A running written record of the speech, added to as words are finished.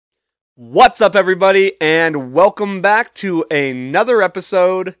What's up, everybody, and welcome back to another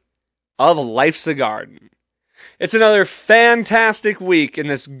episode of Life's a Garden. It's another fantastic week in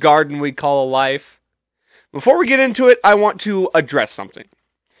this garden we call a life. Before we get into it, I want to address something.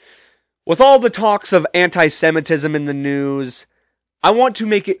 With all the talks of anti-Semitism in the news, I want to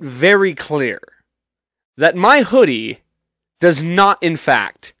make it very clear that my hoodie does not, in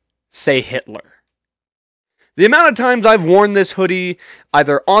fact, say Hitler. The amount of times I've worn this hoodie,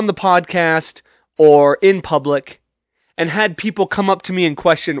 either on the podcast or in public, and had people come up to me and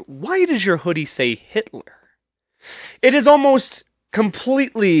question, why does your hoodie say Hitler? It has almost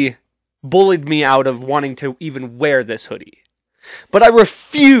completely bullied me out of wanting to even wear this hoodie. But I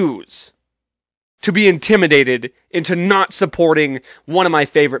refuse to be intimidated into not supporting one of my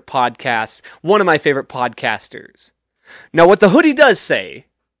favorite podcasts, one of my favorite podcasters. Now, what the hoodie does say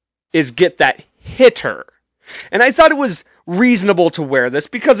is get that hitter. And I thought it was reasonable to wear this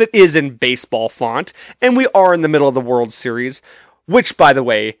because it is in baseball font, and we are in the middle of the World Series, which, by the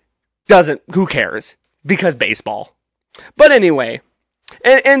way, who cares? Because baseball. But anyway,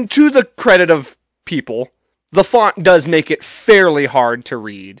 and to the credit of people, the font does make it fairly hard to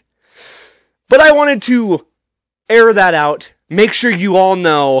read. But I wanted to air that out, make sure you all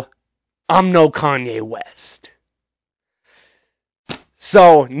know I'm no Kanye West.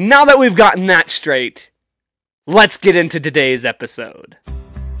 So, now that we've gotten that straight, let's get into today's episode.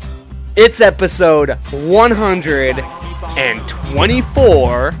 It's episode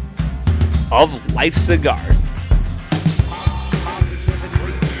 124 of Life's a Garden.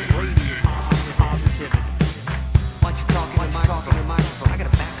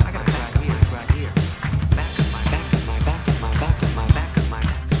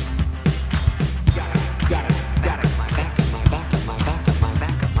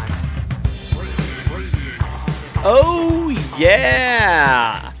 Oh,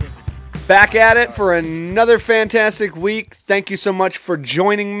 yeah! Back at it for another fantastic week. Thank you so much for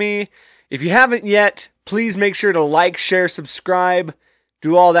joining me. If you haven't yet, please make sure to like, share, subscribe,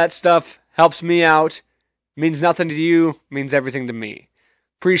 do all that stuff. Helps me out. Means nothing to you, means everything to me.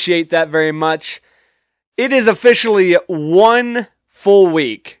 Appreciate that very much. It is officially 1 full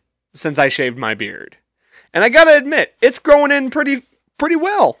week since I shaved my beard. And I gotta admit, it's growing in pretty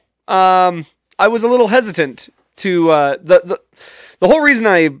well. I was a little hesitant to the whole reason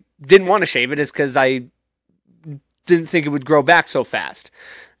I didn't want to shave it is because I didn't think it would grow back so fast.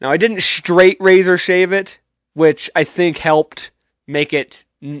 Now, I didn't straight razor shave it, which I think helped make it,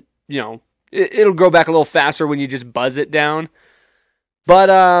 it'll grow back a little faster when you just buzz it down. But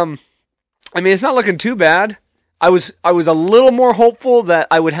it's not looking too bad. I was a little more hopeful that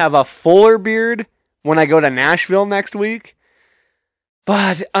I would have a fuller beard when I go to Nashville next week.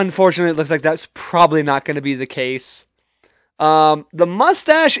 But unfortunately, it looks like that's probably not going to be the case. The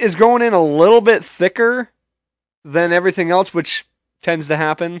mustache is growing in a little bit thicker than everything else, which tends to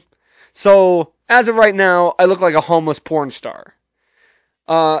happen. So, as of right now, I look like a homeless porn star.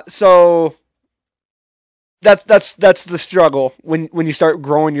 So that's the struggle when you start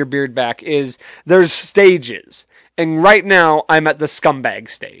growing your beard back, is there's stages. And right now, I'm at the scumbag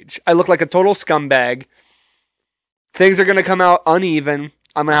stage. I look like a total scumbag. Things are going to come out uneven.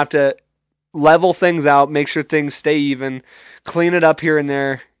 I'm going to have to level things out, make sure things stay even, clean it up here and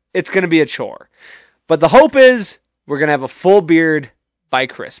there. It's going to be a chore. But the hope is we're going to have a full beard by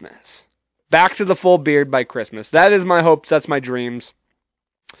Christmas. Back to the full beard by Christmas. That is my hopes. That's my dreams.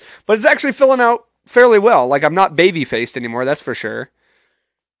 But it's actually filling out fairly well. Like, I'm not baby-faced anymore, that's for sure.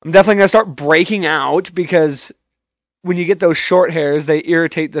 I'm definitely going to start breaking out because when you get those short hairs, they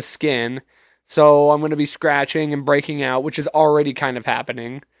irritate the skin. So I'm going to be scratching and breaking out, which is already kind of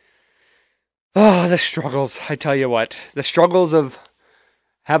happening. Oh, the struggles. I tell you what. The struggles of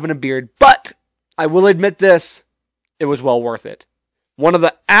having a beard. But I will admit this. It was well worth it. One of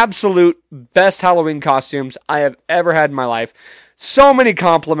the absolute best Halloween costumes I have ever had in my life. So many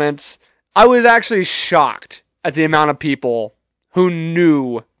compliments. I was actually shocked at the amount of people who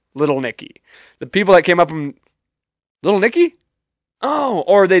knew Little Nicky. The people that came up and, Little Nicky? Oh,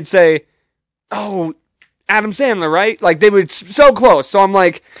 or they'd say, oh, Adam Sandler, right? Like, they were so close. So I'm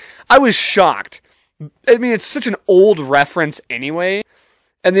like, I was shocked. I mean, it's such an old reference anyway.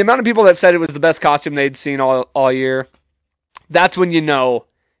 And the amount of people that said it was the best costume they'd seen all year, that's when you know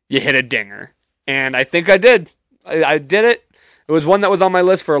you hit a dinger. And I think I did. I did it. It was one that was on my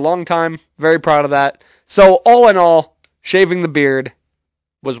list for a long time. Very proud of that. So, all in all, shaving the beard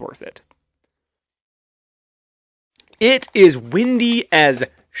was worth it. It is windy as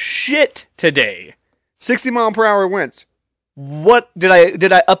shit today. 60-mile-per-hour winds. What did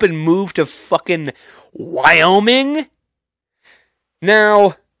I up and move to fucking Wyoming?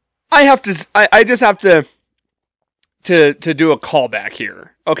 Now, I just have to do a callback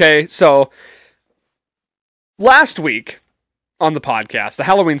here. Okay, so last week on the podcast, the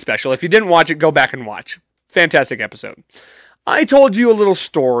Halloween special, if you didn't watch it, go back and watch. Fantastic episode. I told you a little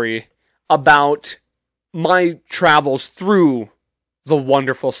story about my travels through the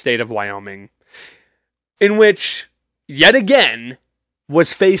wonderful state of Wyoming, in which, yet again,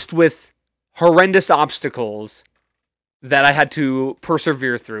 was faced with horrendous obstacles that I had to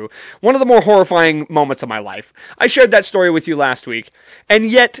persevere through. One of the more horrifying moments of my life. I shared that story with you last week, and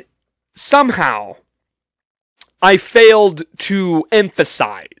yet, somehow, I failed to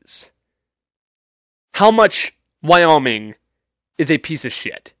emphasize how much Wyoming is a piece of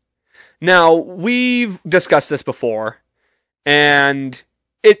shit. Now, we've discussed this before, and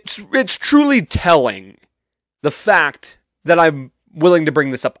it's truly telling, the fact that I'm willing to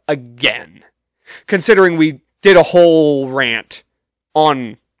bring this up again, considering we did a whole rant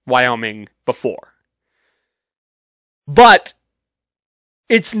on Wyoming before. But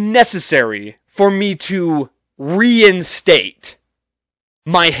it's necessary for me to reinstate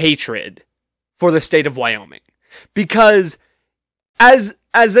my hatred for the state of Wyoming. Because as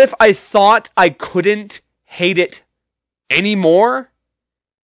if I thought I couldn't hate it anymore,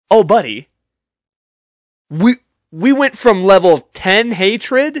 oh buddy, we went from level 10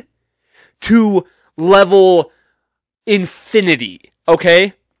 hatred to level infinity,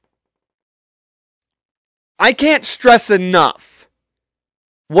 okay? I can't stress enough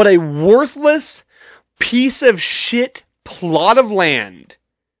what a worthless piece of shit plot of land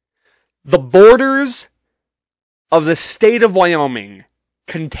the borders of the state of Wyoming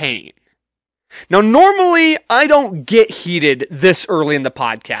contain. Now, normally, I don't get heated this early in the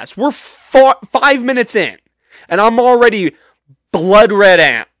podcast. We're 5 minutes in, and I'm already blood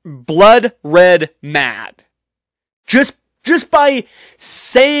red mad. Just by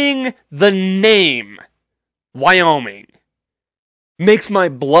saying the name Wyoming makes my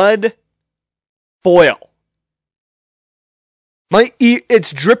blood boil.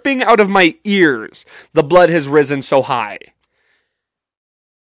 It's dripping out of my ears. The blood has risen so high.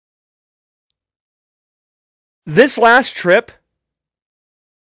 This last trip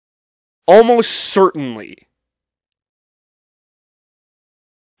almost certainly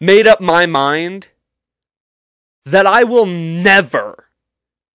made up my mind that I will never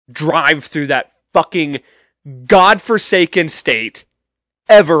drive through that fucking godforsaken state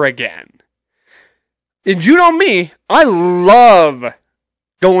ever again. And you know me, I love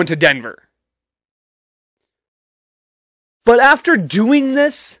going to Denver. But after doing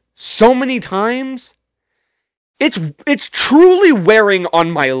this so many times, it's truly wearing on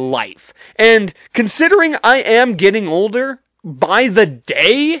my life. And considering I am getting older by the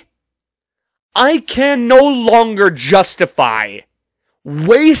day, I can no longer justify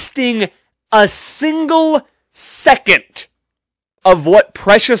wasting a single second of what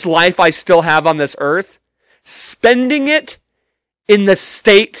precious life I still have on this earth, spending it in the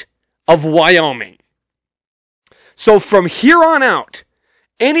state of Wyoming. So from here on out,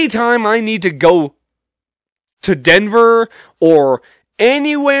 anytime I need to go to Denver or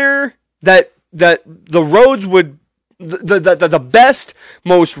anywhere that the roads would, the best,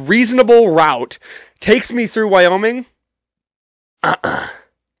 most reasonable route takes me through Wyoming,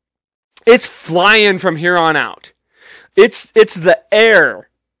 it's flying from here on out. It's the air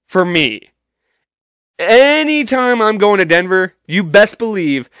for me. Anytime I'm going to Denver, you best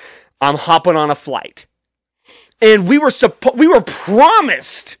believe I'm hopping on a flight. And we were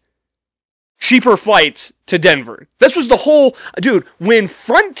promised cheaper flights to Denver. This was the whole, dude, when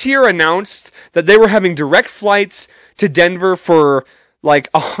Frontier announced that they were having direct flights to Denver for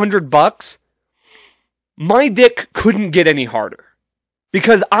like $100, my dick couldn't get any harder.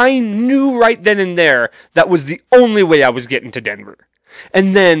 Because I knew right then and there that was the only way I was getting to Denver.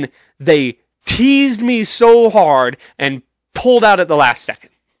 And then they teased me so hard and pulled out at the last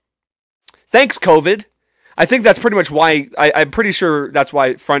second. Thanks, COVID. I think that's pretty much why, I'm pretty sure that's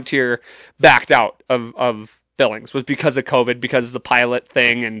why Frontier backed out of Billings, was because of COVID, because of the pilot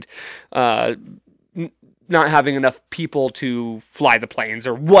thing and not having enough people to fly the planes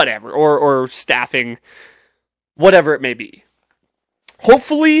or whatever, or staffing, whatever it may be.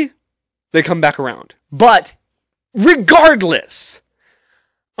 Hopefully, they come back around. But, regardless,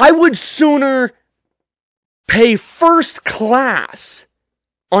 I would sooner pay first class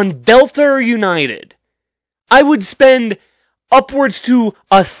on Delta or United. I would spend upwards to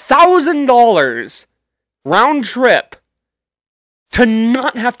 $1,000 round trip to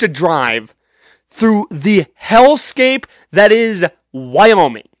not have to drive through the hellscape that is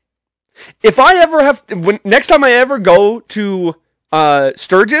Wyoming. If I ever next time I ever go to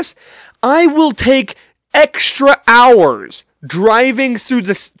Sturgis, I will take extra hours driving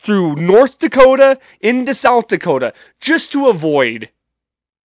through North Dakota into South Dakota just to avoid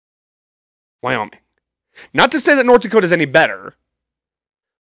Wyoming. Not to say that North Dakota is any better,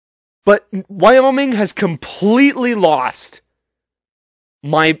 but Wyoming has completely lost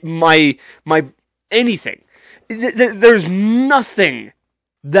my anything. There's nothing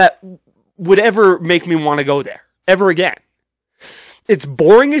that would ever make me want to go there ever again. It's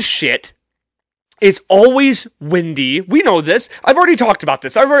boring as shit. It's always windy. We know this. I've already talked about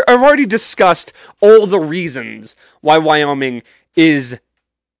this. I've already discussed all the reasons why Wyoming is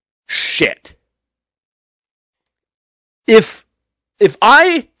shit. If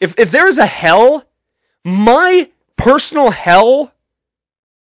there's a hell, my personal hell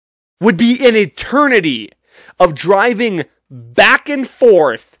would be an eternity of driving back and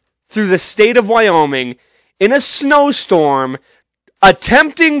forth through the state of Wyoming in a snowstorm,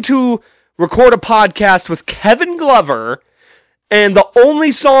 attempting to record a podcast with Kevin Glover, and the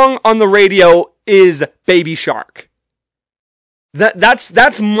only song on the radio is Baby Shark.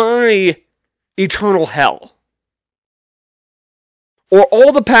 That's my eternal hell. Or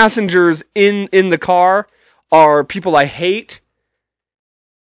all the passengers in the car are people I hate,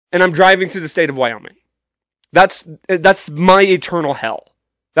 and I'm driving through the state of Wyoming. That's my eternal hell.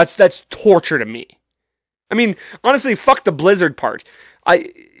 That's torture to me. I mean, honestly, fuck the blizzard part.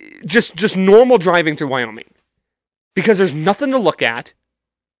 Just normal driving through Wyoming. Because there's nothing to look at.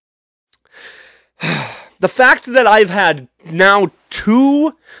 The fact that I've had now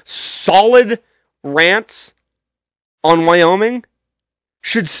 2 solid rants on Wyoming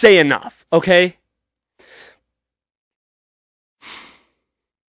should say enough, okay?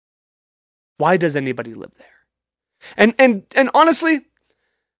 Why does anybody live there? And honestly,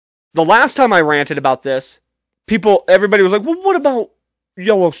 the last time I ranted about this, everybody was like, well, what about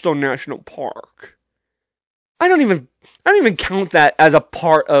Yellowstone National Park? I don't even count that as a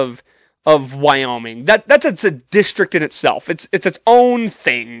part of Wyoming. It's a district in itself. It's its own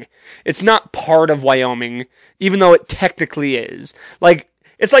thing. It's not part of Wyoming, even though it technically is.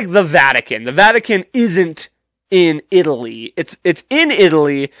 It's like the Vatican. The Vatican isn't in Italy. It's in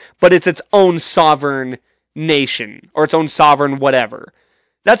Italy, but it's its own sovereign nation, or its own sovereign whatever.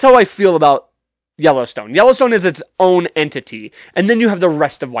 That's how I feel about Yellowstone. Yellowstone is its own entity. And then you have the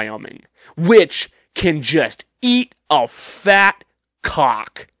rest of Wyoming, which can just eat a fat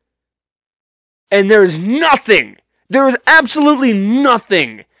cock. And there is absolutely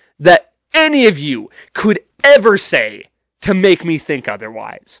nothing that any of you could ever say to make me think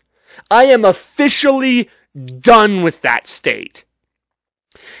otherwise. I am officially done with that state.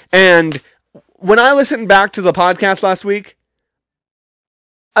 And when I listened back to the podcast last week,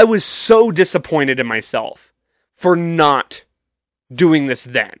 I was so disappointed in myself for not doing this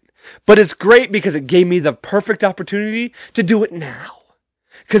then. But it's great because it gave me the perfect opportunity to do it now.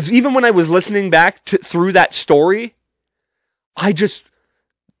 Because even when I was listening back through that story,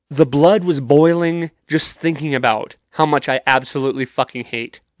 the blood was boiling just thinking about how much I absolutely fucking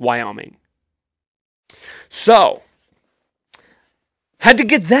hate Wyoming. So, had to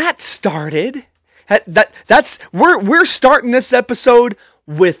get that started. We're starting this episode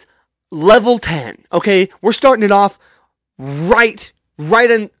with level 10, okay? We're starting it off right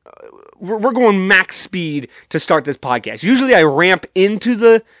in, we're going max speed to start this podcast. Usually I ramp into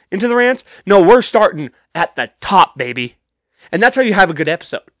the rants. No, we're starting at the top, baby. And that's how you have a good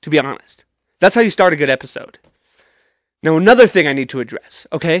episode, to be honest. That's how you start a good episode. Now, another thing I need to address,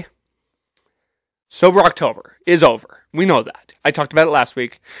 okay? Sober October is over. We know that. I talked about it last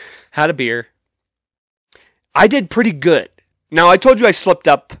week. Had a beer. I did pretty good. Now, I told you I slipped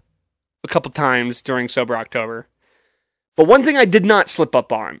up a couple times during Sober October. But one thing I did not slip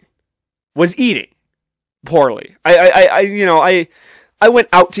up on was eating poorly. I went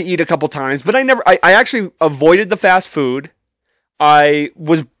out to eat a couple times, but I actually avoided the fast food. I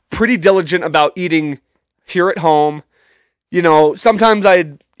was pretty diligent about eating here at home. You know, sometimes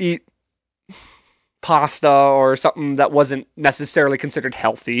I'd eat pasta or something that wasn't necessarily considered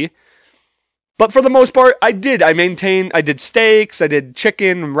healthy. But for the most part, I did steaks, I did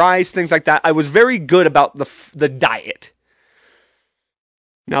chicken, rice, things like that. I was very good about the diet.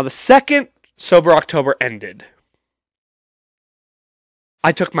 Now, the second Sober October ended,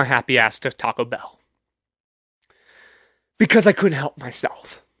 I took my happy ass to Taco Bell. Because I couldn't help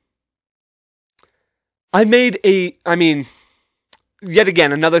myself. Yet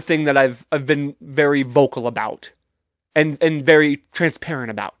again, another thing that I've been very vocal about and very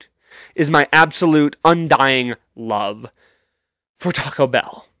transparent about is my absolute undying love for Taco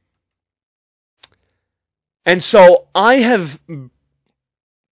Bell. And so I have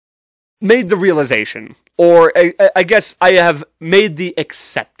made the realization, or I guess I have made the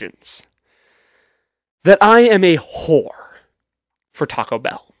acceptance that I am a whore for Taco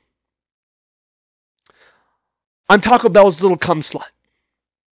Bell. I'm Taco Bell's little cum slut.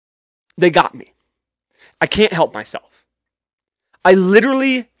 They got me. I can't help myself. I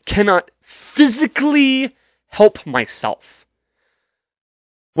literally cannot physically help myself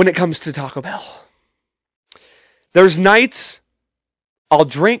when it comes to Taco Bell. There's nights I'll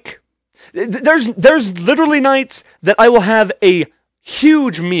drink. There's literally nights that I will have a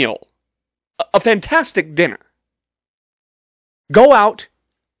huge meal, a fantastic dinner, go out,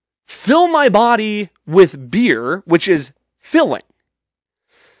 fill my body with beer, which is filling.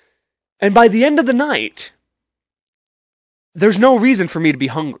 And by the end of the night, there's no reason for me to be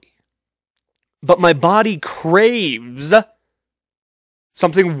hungry. But my body craves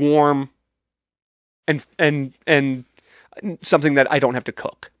something warm and something that I don't have to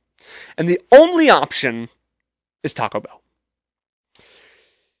cook. And the only option is Taco Bell.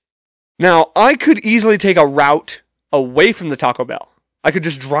 Now, I could easily take a route away from the Taco Bell. I could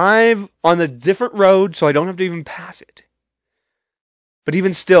just drive on a different road so I don't have to even pass it. But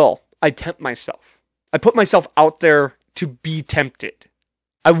even still, I tempt myself. I put myself out there to be tempted.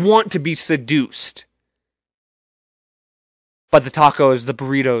 I want to be seduced by the tacos, the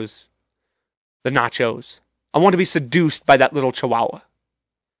burritos, the nachos. I want to be seduced by that little chihuahua.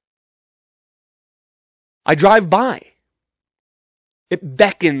 I drive by. It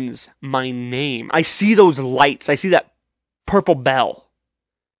beckons my name. I see those lights. I see that purple bell.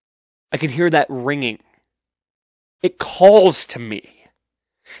 I can hear that ringing. It calls to me.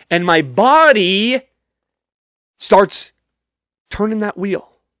 And my body starts turning that wheel.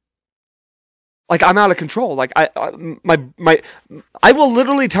 Like I'm out of control. Like I will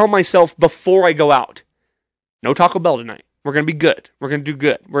literally tell myself before I go out, no Taco Bell tonight. We're going to be good. We're going to do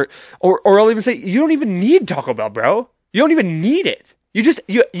good. Or I'll even say, you don't even need Taco Bell, bro. You don't even need it.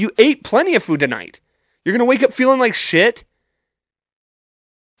 You ate plenty of food tonight. You're going to wake up feeling like shit.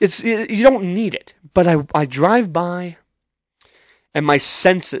 You don't need it. But I drive by and my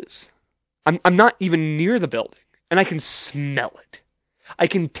senses, I'm not even near the building and I can smell it. I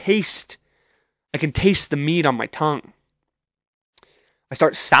can taste the meat on my tongue. I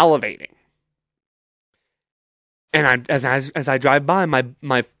start salivating. And as I drive by,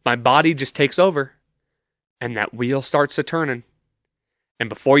 my body just takes over. And that wheel starts a turning. And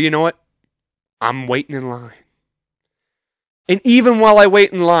before you know it, I'm waiting in line. And even while I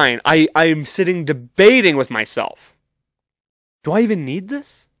wait in line, I'm sitting debating with myself. Do I even need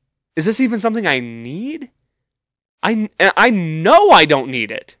this? Is this even something I need? I know I don't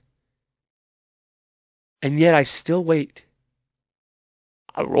need it. And yet I still wait.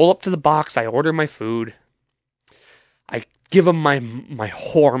 I roll up to the box, I order my food. I give them my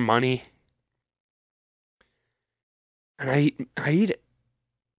whore money. And I eat it.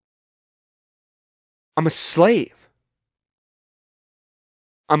 I'm a slave.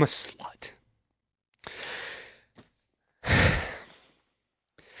 I'm a slut.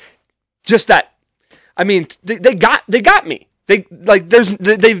 Just that. I mean, they got me. They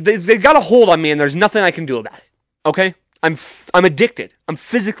got a hold on me, and there's nothing I can do about it. Okay? I'm addicted. I'm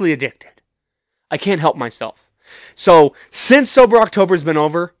physically addicted. I can't help myself. So since Sober October's been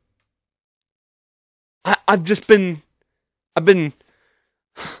over, I've been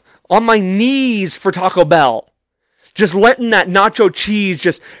on my knees for Taco Bell, just letting that nacho cheese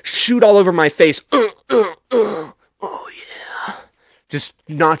just shoot all over my face. Oh yeah, just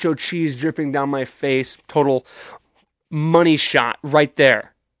nacho cheese dripping down my face. Total money shot right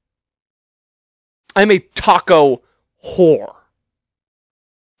there. I'm a taco whore,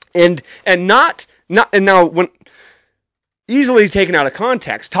 and now when easily taken out of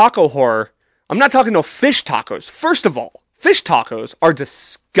context, taco whore. I'm not talking no fish tacos. First of all, fish tacos are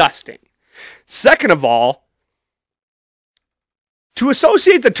disgusting. Second of all, to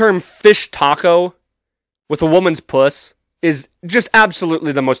associate the term fish taco with a woman's puss is just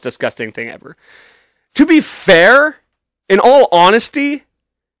absolutely the most disgusting thing ever. To be fair, in all honesty,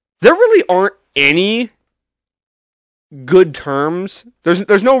 there really aren't any good terms.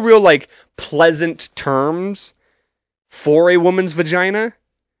 There's no real like pleasant terms for a woman's vagina.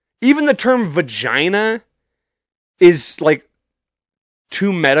 Even the term vagina is like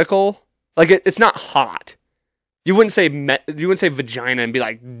too medical. Like it's not hot. You wouldn't say vagina and be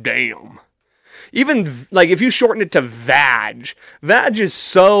like, damn. Even like if you shorten it to vag is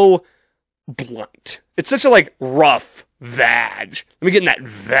so blunt. It's such a like rough vag. Let me get in that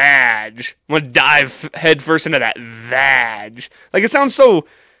vag. I'm gonna dive headfirst into that vag. Like it sounds so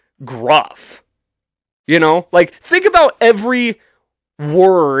gruff. You know? Like think about every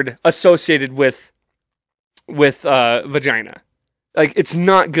word associated with vagina. Like, it's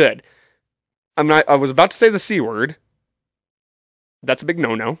not good. I was about to say the C word. That's a big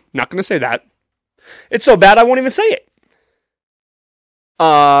no-no. Not going to say that. It's so bad I won't even say it.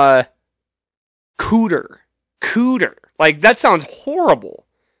 Cooter. Like, that sounds horrible.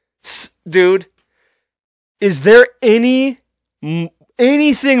 Dude, is there anything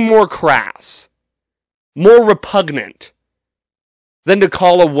more crass, more repugnant than to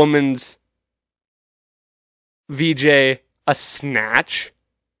call a woman's VJ a snatch?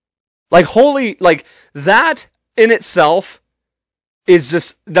 Like, that in itself is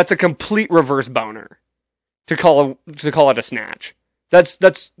just, that's a complete reverse boner to call it a snatch.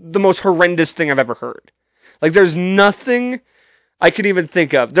 That's the most horrendous thing I've ever heard. Like, there's nothing I could even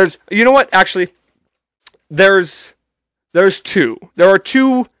think of. You know what? Actually, there's two. There are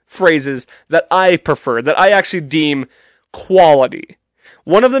two phrases that I prefer, that I actually deem quality.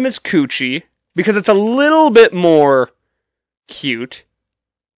 One of them is coochie, because it's a little bit more cute.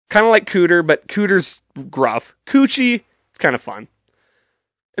 Kind of like cooter, but cooter's gruff. Coochie, it's kind of fun.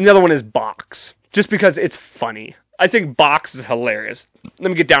 And the other one is box, just because it's funny. I think box is hilarious. Let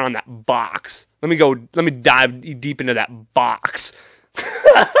me get down on that box. Let me dive deep into that box.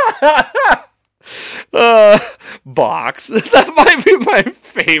 Box. That might be my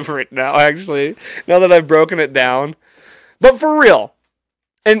favorite now, actually. Now that I've broken it down. But for real.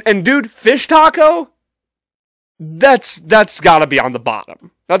 And dude, fish taco? That's gotta be on the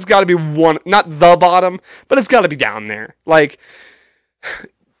bottom. That's gotta be one, not the bottom, but it's gotta be down there. Like,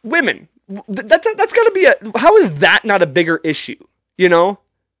 women. That's gotta be how is that not a bigger issue? You know?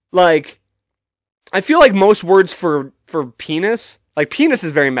 Like, I feel like most words for penis, like penis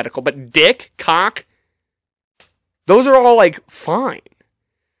is very medical, but dick, cock, those are all like fine.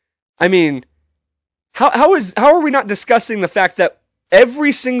 I mean, how are we not discussing the fact that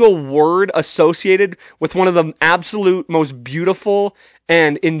every single word associated with one of the absolute most beautiful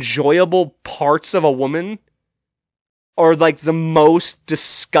and enjoyable parts of a woman are like the most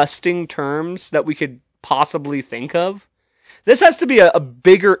disgusting terms that we could possibly think of? This has to be a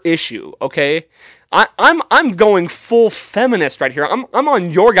bigger issue, okay? I'm going full feminist right here. I'm on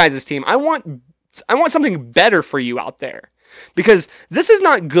your guys' team. I want something better for you out there, because this is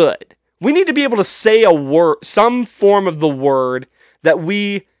not good. We need to be able to say a word, some form of the word that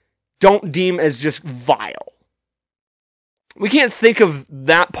we don't deem as just vile. We can't think of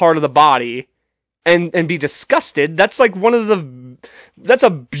that part of the body and be disgusted. That's like that's a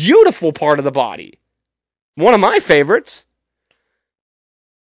beautiful part of the body. One of my favorites.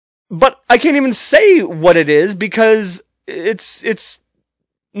 But I can't even say what it is, because it's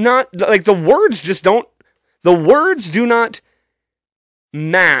not, like, the words do not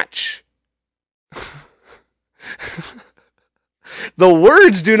match. The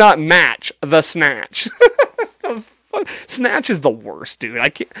words do not match the snatch. Snatch is the worst, dude. I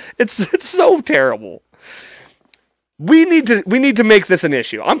can't. It's so terrible. We need to make this an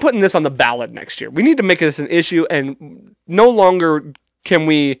issue. I'm putting this on the ballot next year. We need to make this an issue, and no longer can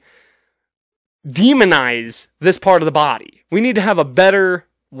we demonize this part of the body. We need to have a better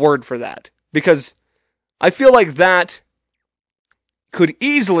word for that, because I feel like that could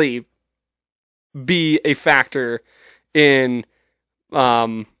easily be a factor in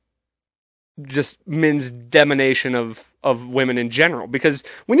just men's demonization of women in general, because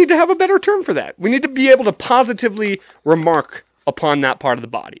we need to have a better term for that. We need to be able to positively remark upon that part of the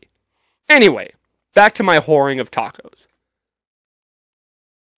body. Anyway, back to my whoring of tacos.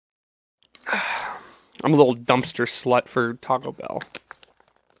 I'm a little dumpster slut for Taco Bell.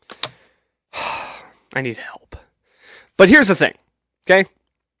 I need help. But here's the thing, okay?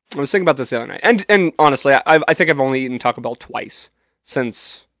 I was thinking about this the other night. And honestly, I think I've only eaten Taco Bell twice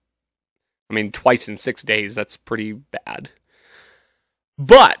since... I mean, twice in 6 days. That's pretty bad.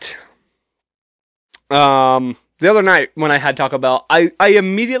 But the other night when I had Taco Bell, I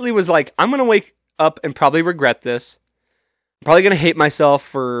immediately was like, I'm going to wake up and probably regret this. I'm probably going to hate myself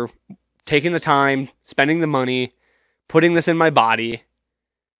for taking the time, spending the money, putting this in my body.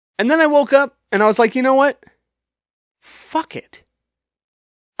 And then I woke up and I was like, you know what? Fuck it.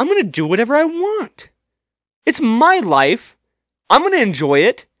 I'm going to do whatever I want. It's my life. I'm going to enjoy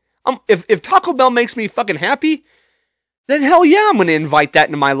it. If Taco Bell makes me fucking happy, then hell yeah, I'm going to invite that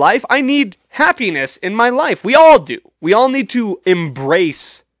into my life. I need happiness in my life. We all do. We all need to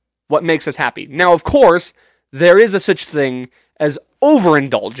embrace what makes us happy. Now, of course, there is a such thing as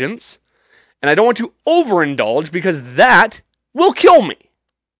overindulgence, and I don't want to overindulge because that will kill me.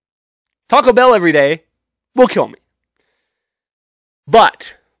 Taco Bell every day will kill me.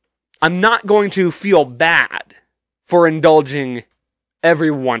 But I'm not going to feel bad for indulging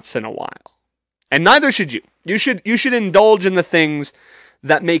every once in a while. And neither should you. You should indulge in the things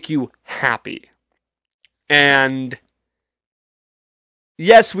that make you happy. And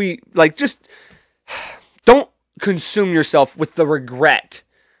yes, just don't consume yourself with the regret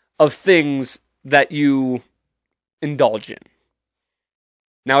of things that you indulge in.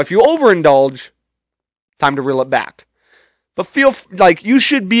 Now, if you overindulge, time to reel it back. But feel like you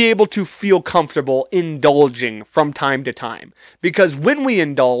should be able to feel comfortable indulging from time to time. Because when we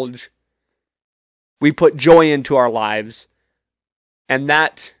indulge, we put joy into our lives. And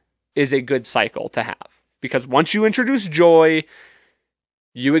that is a good cycle to have. Because once you introduce joy,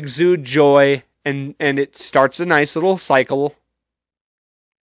 you exude joy, and it starts a nice little cycle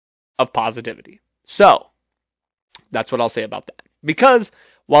of positivity. So, that's what I'll say about that. Because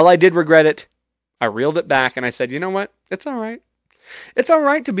while I did regret it, I reeled it back and I said, you know what? It's all right. It's all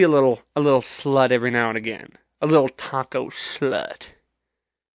right to be a little slut every now and again. A little taco slut.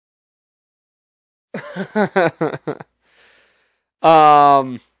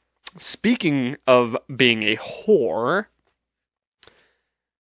 Speaking of being a whore,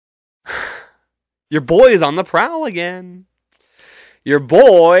 your boy is on the prowl again. Your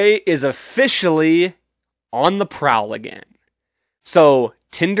boy is officially on the prowl again. So,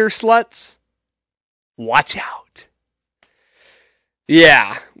 Tinder sluts, watch out.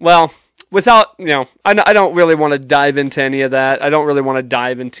 Yeah, well, without, I don't really want to dive into any of that. I don't really want to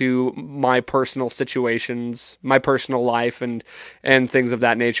dive into my personal situations, my personal life, and things of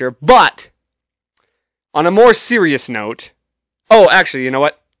that nature. But, on a more serious note, actually, you know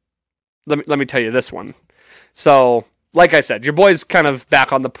what? Let me tell you this one. So, like I said, your boy's kind of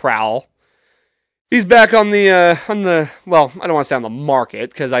back on the prowl. He's back on the, well, I don't want to say on the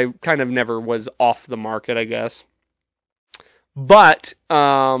market, because I kind of never was off the market, I guess. But,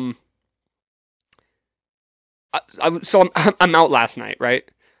 so I'm out last night, right?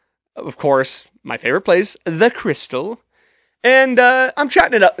 Of course, my favorite place, the Crystal. And, I'm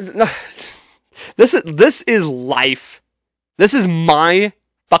chatting it up. This is life. This is my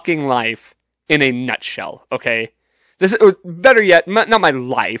fucking life in a nutshell, okay? This is, better yet, not my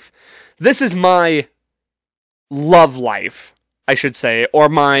life. This is my love life, I should say, or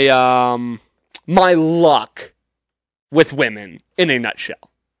my my luck with women in a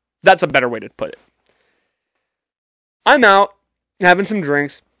nutshell. That's a better way to put it. I'm out having some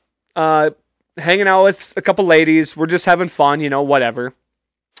drinks, hanging out with a couple ladies. We're just having fun, whatever.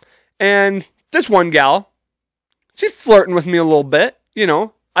 And this one gal, she's flirting with me a little bit,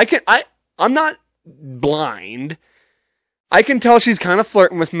 I'm not blind. I can tell she's kind of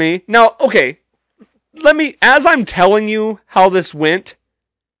flirting with me. Now, okay, as I'm telling you how this went,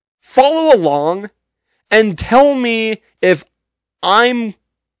 follow along and tell me if I'm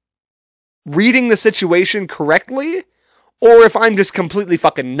reading the situation correctly or if I'm just completely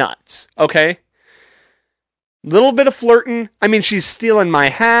fucking nuts, okay? Little bit of flirting. I mean, she's stealing my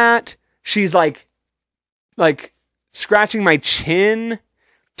hat. She's like scratching my chin,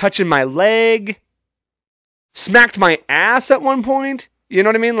 touching my leg, smacked my ass at one point. You know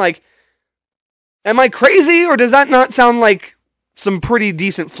what I mean? Like, am I crazy, or does that not sound like some pretty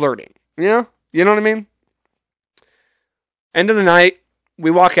decent flirting? Yeah? You know what I mean? End of the night,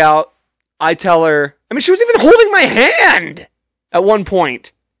 we walk out. I tell her, she was even holding my hand at one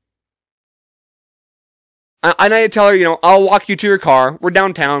point. And I tell her, I'll walk you to your car. We're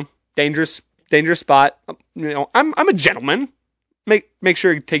downtown. Dangerous spot. I'm a gentleman. Make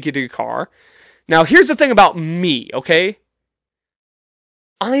sure to take you to your car. Now, here's the thing about me, okay?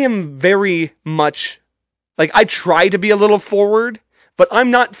 I am very much, I try to be a little forward, but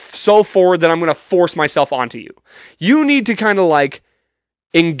I'm not so forward that I'm going to force myself onto you. You need to kind of,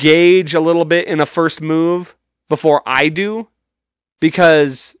 engage a little bit in a first move before I do,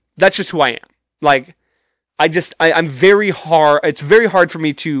 because that's just who I am. I'm very hard, it's very hard for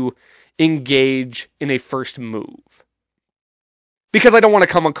me to engage in a first move. Because I don't want to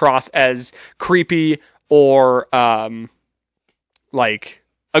come across as creepy or,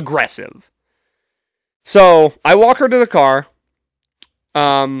 aggressive. So, I walk her to the car.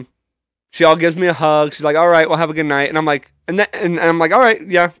 She all gives me a hug. She's like, all right, well, have a good night. And I'm like, and I'm like, all right,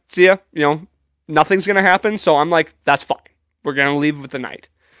 yeah, see ya. Nothing's going to happen. So I'm like, that's fine. We're going to leave with the night.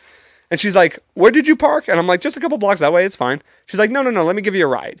 And she's like, where did you park? And I'm like, just a couple blocks that way. It's fine. She's like, no, let me give you a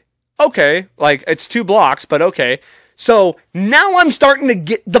ride. Okay. It's 2 blocks, but okay. So now I'm starting to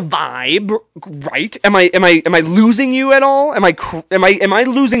get the vibe, right? Am I losing you at all? Am I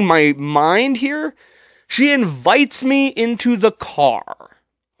losing my mind here? She invites me into the car,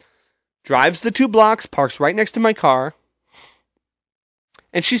 drives the 2 blocks, parks right next to my car,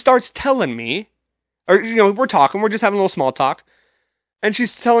 and she starts telling me, or we're talking, we're just having a little small talk, And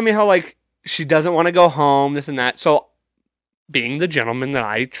she's telling me how, like, she doesn't want to go home, this and that. So, being the gentleman that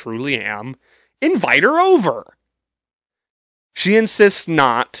I truly am, invite her over. She insists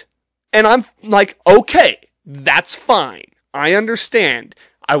not. And I'm like, okay, that's fine. I understand.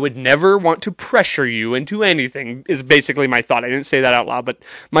 I would never want to pressure you into anything, is basically my thought. I didn't say that out loud, but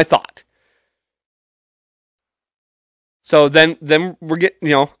my thought. So then we're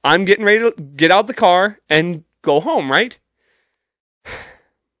I'm getting ready to get out the car and go home, right?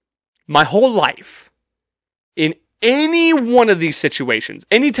 My whole life, in any one of these situations,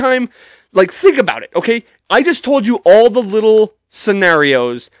 anytime, like, think about it, okay? I just told you all the little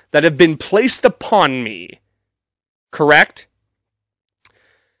scenarios that have been placed upon me, correct?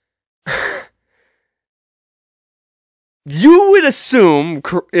 You would assume,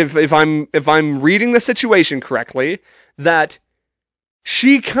 if I'm reading the situation correctly, that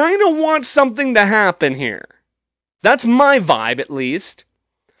she kind of wants something to happen here. That's my vibe, at least.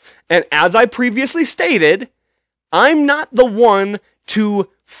 And as I previously stated, I'm not the one to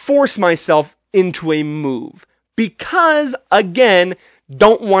force myself into a move. Because, again,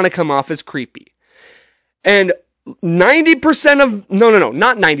 don't want to come off as creepy. And 90% of... No,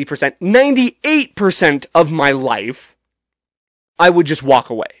 not 90%. 98% of my life, I would just walk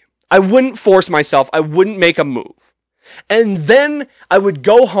away. I wouldn't force myself. I wouldn't make a move. And then I would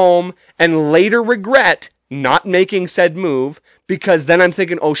go home and later regret not making said move, because then I'm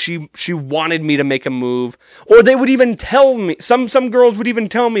thinking, oh, she wanted me to make a move. Or they would even tell me, some girls would even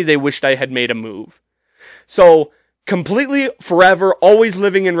tell me they wished I had made a move. So, completely, forever, always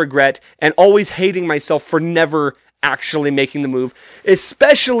living in regret, and always hating myself for never actually making the move.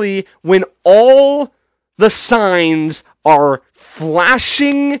 Especially when all the signs are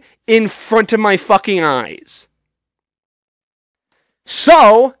flashing in front of my fucking eyes.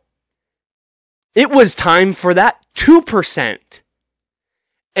 So, it was time for that 2%.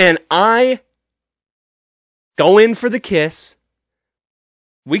 And I go in for the kiss.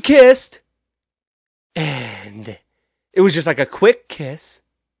 We kissed. And it was just like a quick kiss.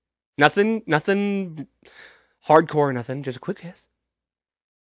 Nothing hardcore, nothing. Just a quick kiss.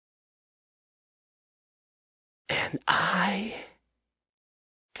 And I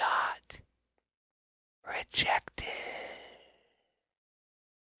got rejected.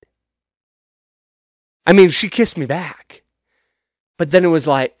 I mean, she kissed me back. But then it was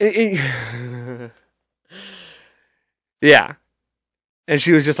like... yeah. And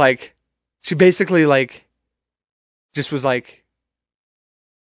she was just like... She basically, like... Just was like...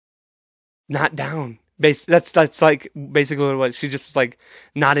 Not down. That's like basically what it was. She just was like...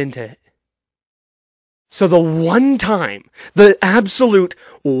 Not into it. So the absolute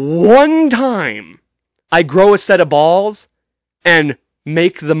one time I grow a set of balls and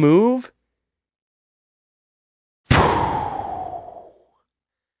make the move...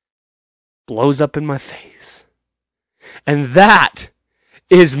 blows up in my face. And that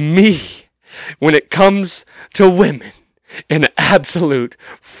is me when it comes to women in an absolute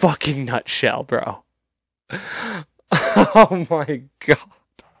fucking nutshell, bro. Oh my God.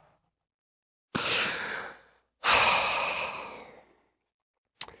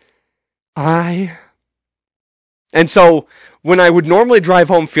 And so when I would normally drive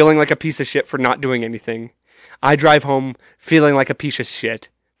home feeling like a piece of shit for not doing anything, I drive home feeling like a piece of shit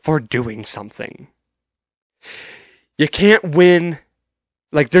for doing something. You can't win.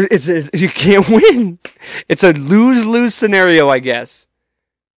 Like, you can't win. It's a lose-lose scenario, I guess.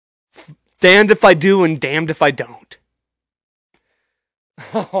 Damned if I do and damned if I don't.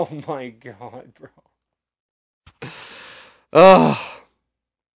 Oh my God, bro. Oh.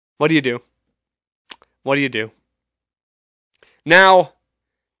 What do you do? What do you do? Now,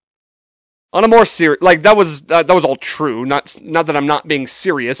 on a more serious, like, that was all true. Not that I'm not being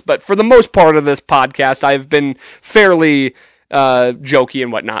serious, but for the most part of this podcast, I've been fairly jokey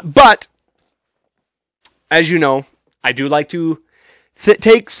and whatnot. But as you know, I do like to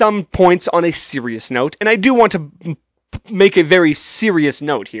take some points on a serious note, and I do want to make a very serious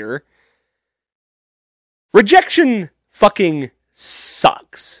note here. Rejection fucking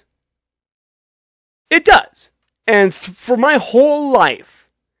sucks. It does. And for my whole life,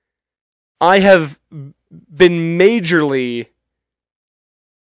 I have been majorly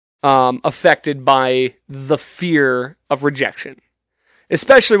affected by the fear of rejection.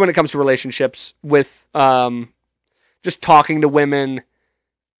 Especially when it comes to relationships with just talking to women,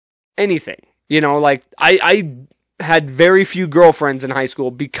 anything. You know, like, I had very few girlfriends in high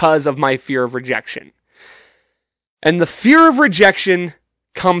school because of my fear of rejection. And the fear of rejection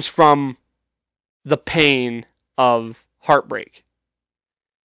comes from the pain of heartbreak.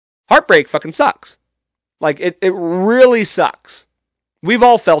 Heartbreak fucking sucks. Like, it really sucks. We've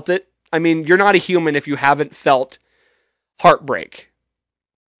all felt it. I mean, you're not a human if you haven't felt heartbreak.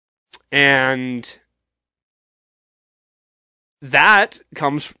 And that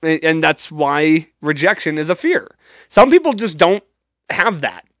comes, and that's why rejection is a fear. Some people just don't have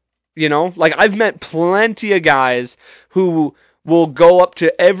that, you know? Like, I've met plenty of guys who will go up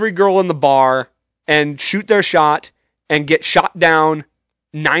to every girl in the bar and shoot their shot and get shot down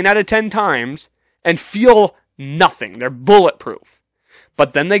 9 out of 10 times and feel nothing. They're bulletproof.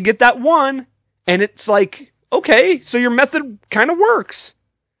 But then they get that one, and it's like, okay, so your method kind of works.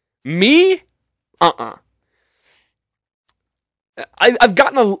 Me? I've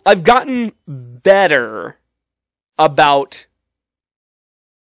gotten better about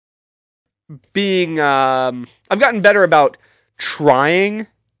being, I've gotten better about trying,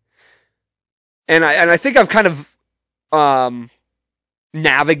 and I think I've kind of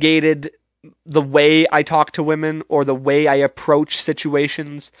navigated the way I talk to women or the way I approach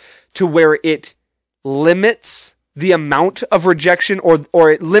situations to where it limits the amount of rejection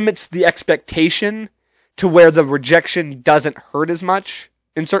or it limits the expectation to where the rejection doesn't hurt as much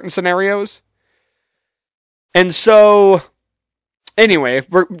in certain scenarios. And so, anyway,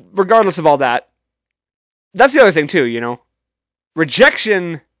 regardless of all that, that's the other thing too, you know.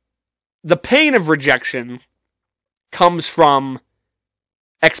 Rejection, the pain of rejection comes from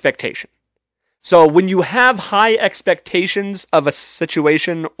expectation. So when you have high expectations of a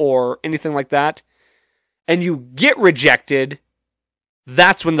situation or anything like that, and you get rejected,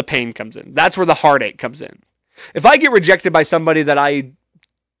 that's when the pain comes in. That's where the heartache comes in. If I get rejected by somebody that I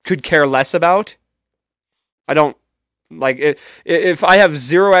could care less about, I don't, like, if I have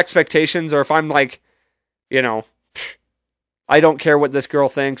zero expectations, or if I'm like, you know, I don't care what this girl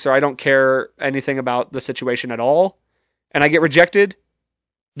thinks, or I don't care anything about the situation at all, and I get rejected,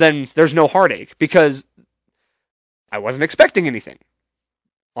 then there's no heartache, because I wasn't expecting anything.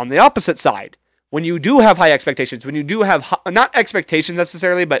 On the opposite side, when you do have high expectations, when you do have, not expectations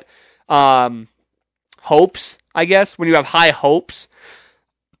necessarily, but hopes, I guess, when you have high hopes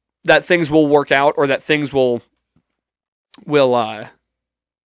that things will work out, or that things will work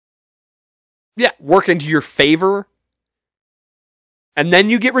into your favor, and then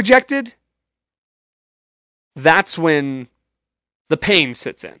you get rejected, that's when the pain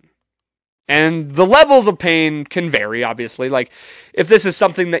sits in. And the levels of pain can vary, obviously. Like, if this is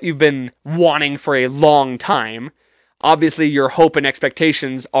something that you've been wanting for a long time, obviously your hope and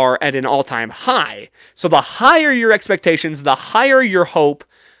expectations are at an all-time high. So the higher your expectations, the higher your hope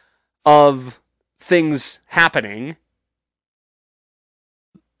of things happening,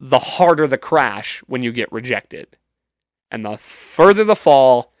 the harder the crash when you get rejected. And the further the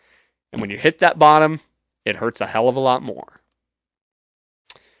fall, and when you hit that bottom, it hurts a hell of a lot more.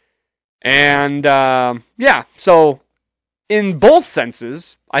 And, so in both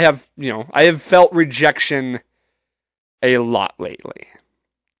senses, I have felt rejection a lot lately.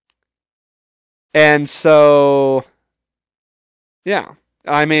 And so, yeah,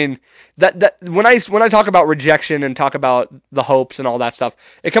 I mean, that when I talk about rejection and talk about the hopes and all that stuff,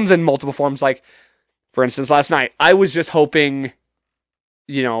 it comes in multiple forms. Like, for instance, last night, I was just hoping,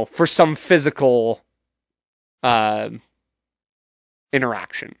 for some physical,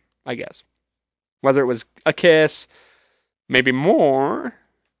 interaction, I guess. Whether it was a kiss, maybe more.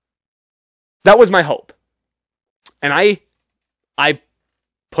 That was my hope. And I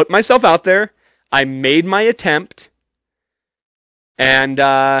put myself out there. I made my attempt. And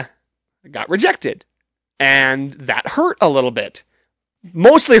got rejected. And that hurt a little bit.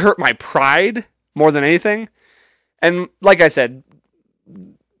 Mostly hurt my pride more than anything. And like I said,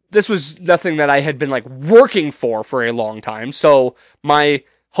 this was nothing that I had been working for a long time. So my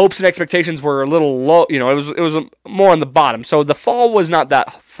hopes and expectations were a little low. It was more on the bottom. So the fall was not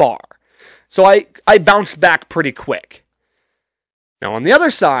that far. So I bounced back pretty quick. Now on the other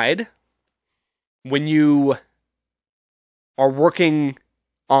side, when you are working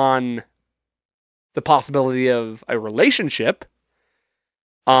on the possibility of a relationship,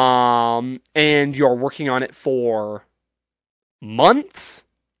 and you're working on it for months,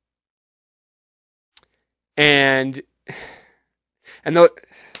 and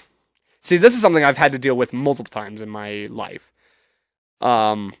see, this is something I've had to deal with multiple times in my life.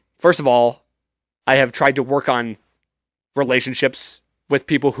 First of all, I have tried to work on relationships with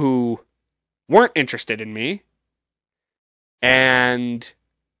people who weren't interested in me. And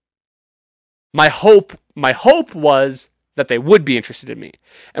my hope was that they would be interested in me.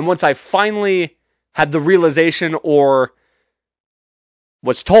 And once I finally had the realization or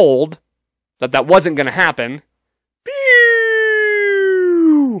was told that that wasn't going to happen,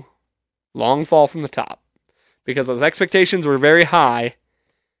 long fall from the top. because those expectations were very high.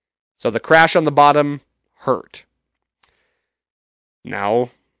 So the crash on the bottom hurt. Now,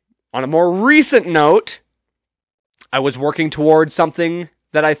 on a more recent note, I was working towards something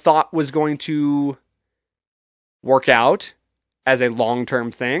that I thought was going to work out as a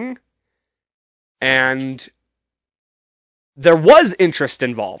long-term thing. And there was interest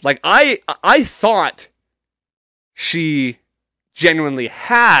involved. Like, I thought she genuinely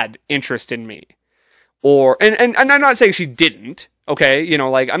had interest in me. And I'm not saying she didn't, okay? You know,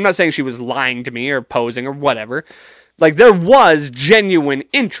 like, I'm not saying she was lying to me or posing or whatever. Like, there was genuine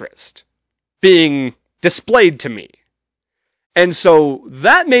interest being displayed to me. And so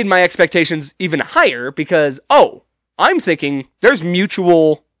that made my expectations even higher because, I'm thinking there's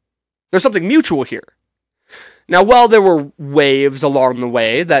something mutual here. Now, while there were waves along the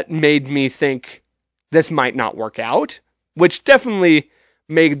way that made me think this might not work out, which definitely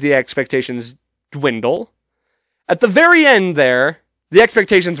made the expectations dwindle, at the very end there, the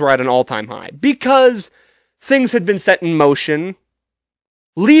expectations were at an all-time high because things had been set in motion,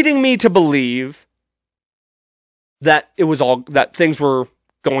 leading me to believe that that things were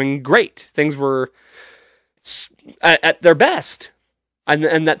going great. Things were at their best,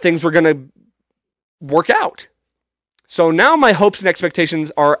 and that things were going to work out. So now my hopes and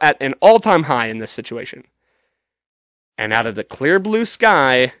expectations are at an all-time high in this situation. And out of the clear blue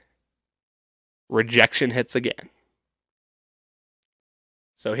sky, rejection hits again.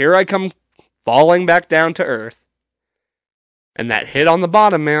 So here I come falling back down to earth. And that hit on the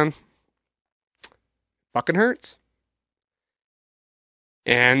bottom, man, fucking hurts.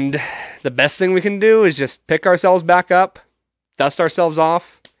 And the best thing we can do is just pick ourselves back up, dust ourselves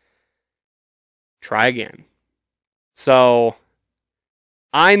off, try again. So,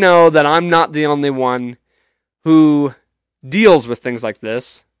 I know that I'm not the only one who deals with things like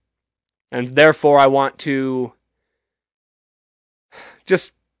this, and therefore I want to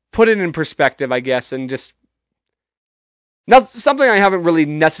just put it in perspective, I guess, and just not something I haven't really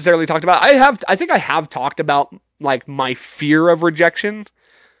necessarily talked about. I think I have talked about like my fear of rejection,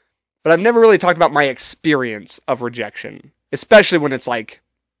 but I've never really talked about my experience of rejection, especially when it's like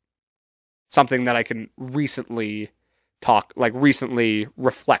something that I can recently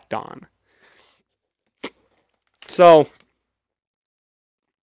reflect on. So,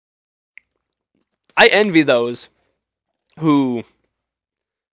 I envy those who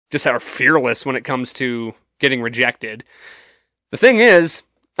just are fearless when it comes to getting rejected. The thing is,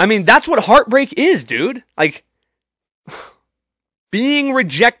 I mean, that's what heartbreak is, dude. Like, being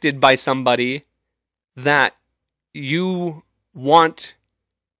rejected by somebody that you want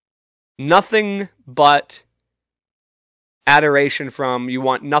nothing but adoration from, you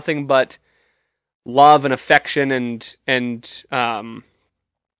want nothing but love and affection and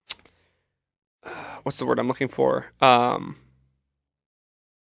what's the word I'm looking for?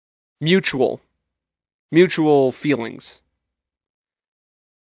 Mutual feelings.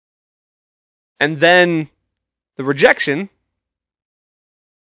 And then the rejection,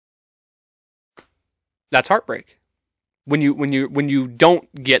 that's heartbreak. When you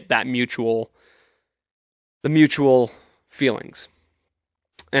don't get that mutual feelings.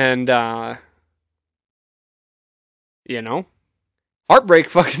 And heartbreak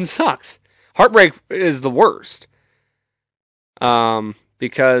fucking sucks. Heartbreak is the worst.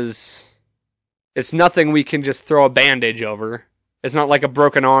 Because it's nothing we can just throw a bandage over. It's not like a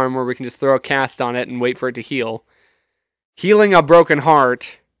broken arm where we can just throw a cast on it and wait for it to heal. Healing a broken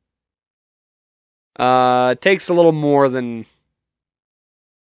heart takes a little more than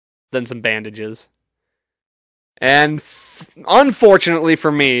some bandages. And unfortunately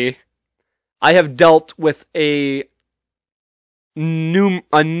for me, I have dealt with a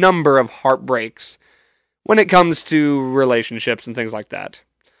number of heartbreaks when it comes to relationships and things like that.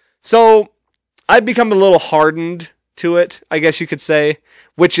 So, I've become a little hardened to it, I guess you could say,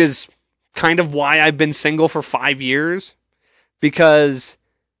 which is kind of why I've been single for 5 years, because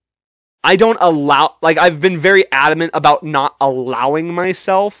I don't I've been very adamant about not allowing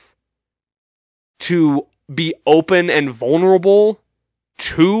myself to be open and vulnerable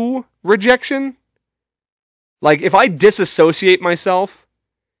to rejection. Like, if I disassociate myself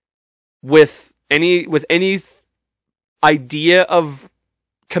with any idea of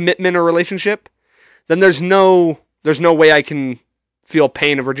commitment or relationship, then there's no way I can feel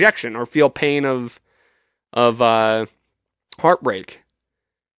pain of rejection or feel pain of heartbreak.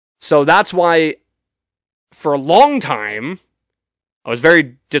 So that's why for a long time I was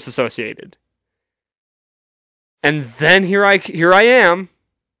very disassociated. And then here I am,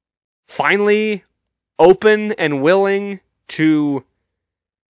 finally open and willing to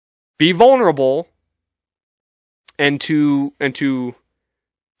be vulnerable and to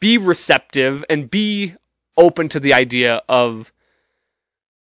be receptive and be open to the idea of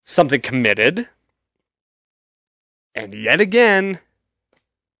something committed. And yet again,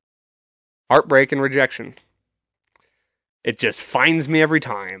 heartbreak and rejection. It just finds me every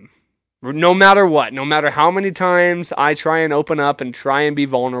time. No matter what, no matter how many times I try and open up and try and be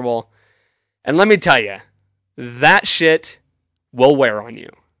vulnerable. And let me tell you, that shit will wear on you.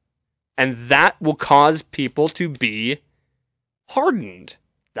 And that will cause people to be hardened.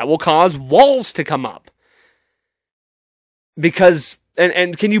 That will cause walls to come up. Because,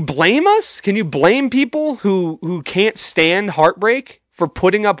 and can you blame us? Can you blame people who can't stand heartbreak for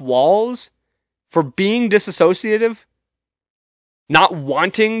putting up walls? For being disassociative? Not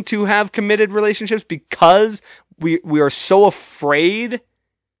wanting to have committed relationships because we are so afraid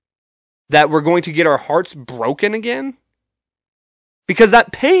that we're going to get our hearts broken again? Because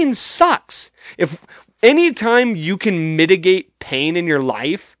that pain sucks. If anytime you can mitigate pain in your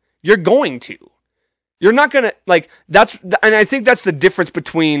life, you're going to. You're not going to, and I think that's the difference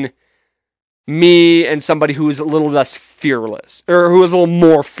between me and somebody who is a little less fearless, or who is a little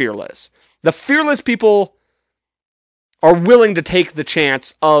more fearless. The fearless people are willing to take the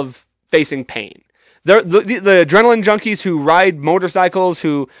chance of facing pain. The adrenaline junkies who ride motorcycles,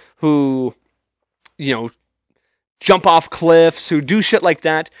 who jump off cliffs, who do shit like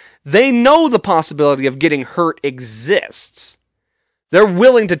that, they know the possibility of getting hurt exists. They're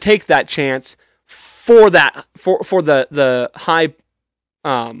willing to take that chance for that, for the high,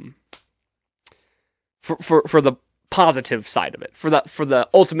 for the positive side of it, for the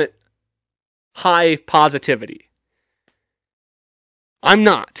ultimate high positivity. I'm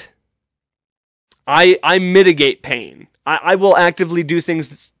not. I mitigate pain. I will actively do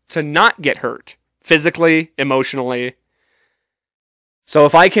things to not get hurt. Physically, emotionally. So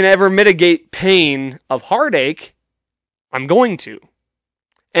if I can ever mitigate pain of heartache, I'm going to.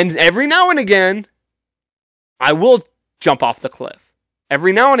 And every now and again, I will jump off the cliff.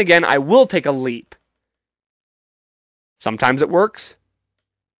 Every now and again, I will take a leap. Sometimes it works.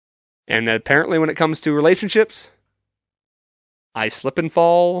 And apparently when it comes to relationships, I slip and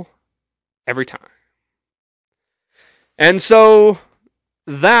fall every time. And so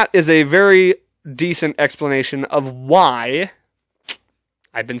that is a very decent explanation of why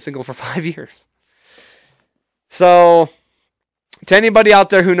I've been single for 5 years. So, to anybody out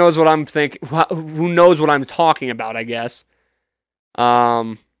there who knows what I'm who knows what I'm talking about, I guess,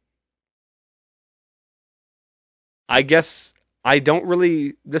 I guess I don't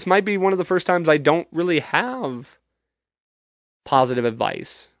really, this might be one of the first times I don't really have positive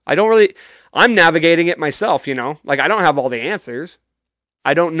advice. I'm navigating it myself, I don't have all the answers.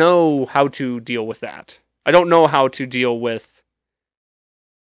 I don't know how to deal with that. I don't know how to deal with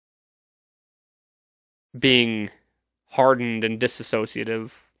being hardened and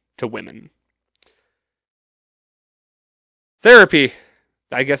disassociative to women. Therapy.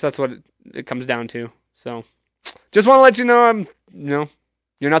 I guess that's what it comes down to. So, just want to let you know,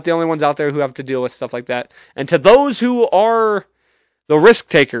 you're not the only ones out there who have to deal with stuff like that. And to those who are the risk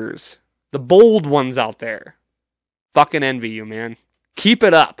takers, the bold ones out there, fucking envy you, man. Keep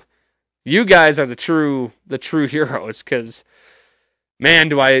it up. You guys are the true heroes, because, man,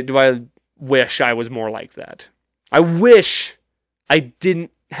 do I wish I was more like that. I wish I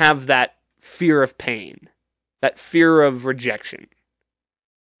didn't have that fear of pain, that fear of rejection.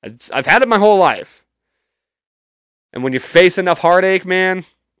 I've had it my whole life. And when you face enough heartache, man,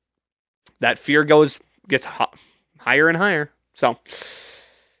 that fear gets higher and higher. So,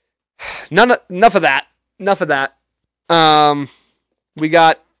 enough of that. We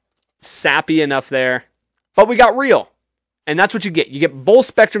got sappy enough there, but we got real. And that's what you get. You get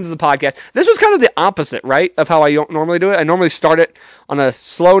both spectrums of the podcast. This was kind of the opposite, right, of how I normally do it. I normally start it on a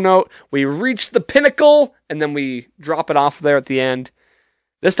slow note. We reach the pinnacle, and then we drop it off there at the end.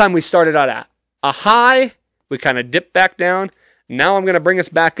 This time we started out at a high. We kind of dip back down. Now I'm going to bring us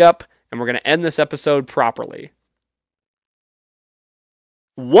back up, and we're going to end this episode properly.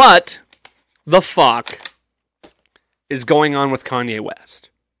 What the fuck is going on with Kanye West?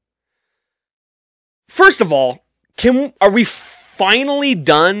 First of all, are we finally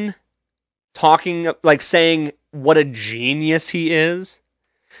done talking, saying what a genius he is?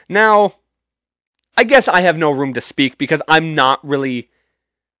 Now, I guess I have no room to speak because I'm not really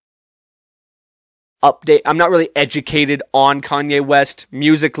educated on Kanye West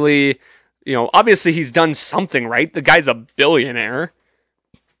musically. Obviously he's done something right. The guy's a billionaire.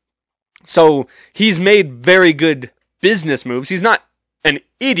 So he's made very good business moves. He's not an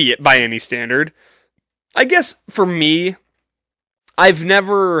idiot by any standard. I guess for me, I've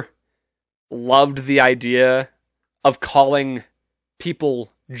never loved the idea of calling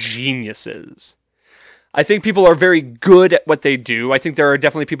people geniuses. I think people are very good at what they do. I think there are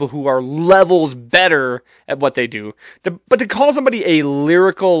definitely people who are levels better at what they do. But to call somebody a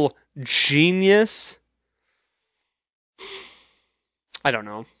lyrical genius, I don't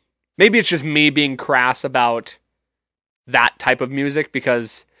know. Maybe it's just me being crass about that type of music,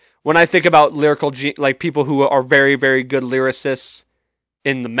 because when I think about lyrical, like people who are very, very good lyricists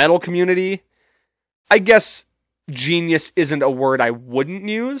in the metal community, I guess genius isn't a word I wouldn't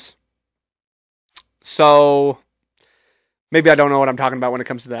use. So maybe I don't know what I'm talking about when it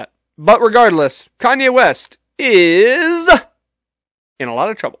comes to that. But regardless, Kanye West is in a lot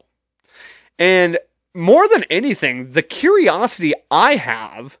of trouble. And more than anything, the curiosity I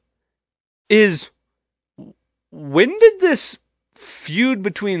have is, when did this feud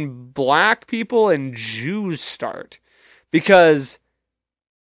between black people and Jews start? Because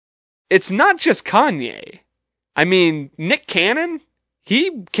it's not just Kanye. I mean, Nick Cannon,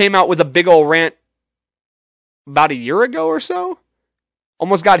 he came out with a big old rant about a year ago or so.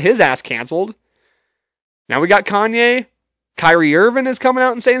 Almost got his ass canceled. Now we got Kanye. Kyrie Irving is coming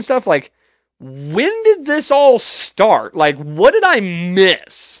out and saying stuff like, when did this all start? Like, what did I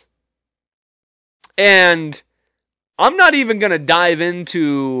miss? And I'm not even going to dive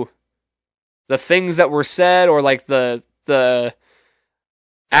into the things that were said or like the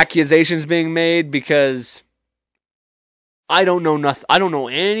accusations being made, because I don't know nothing. I don't know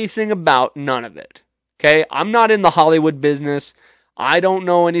anything about none of it. Okay? I'm not in the Hollywood business. I don't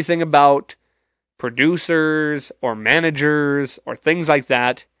know anything about producers or managers or things like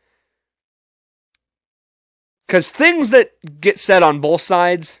that. Because things that get said on both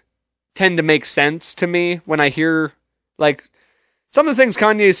sides tend to make sense to me when I hear, like, some of the things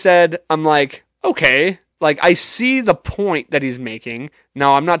Kanye said. I'm like, okay, like, I see the point that he's making.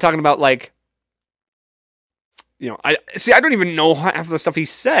 Now, I'm not talking about, like, I don't even know half of the stuff he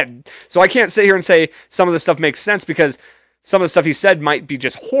said. So I can't sit here and say some of the stuff makes sense, because some of the stuff he said might be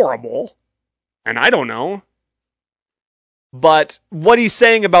just horrible. And I don't know. But what he's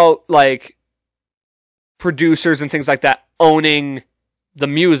saying about, like, producers and things like that owning the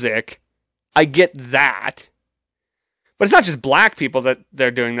music, I get that. But it's not just black people that they're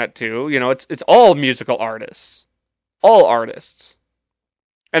doing that to. It's all musical artists. All artists.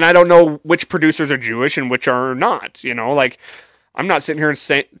 And I don't know which producers are Jewish and which are not. Like, I'm not sitting here and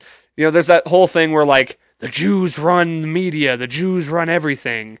saying, there's that whole thing where, like, the Jews run the media, the Jews run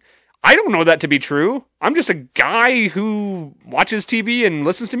everything. I don't know that to be true. I'm just a guy who watches TV and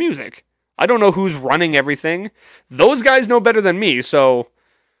listens to music. I don't know who's running everything. Those guys know better than me, so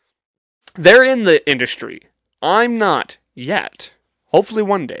they're in the industry. I'm not yet. Hopefully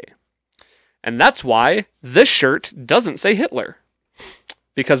one day. And that's why this shirt doesn't say Hitler.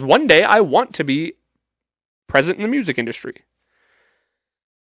 Because one day I want to be present in the music industry.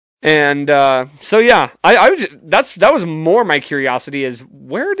 And so yeah, that was more my curiosity, is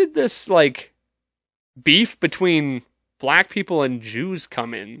where did this, like, beef between black people and Jews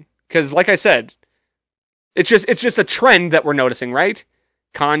come in? Because, like I said, it's just a trend that we're noticing, right?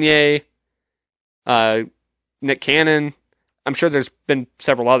 Kanye, Nick Cannon. I'm sure there's been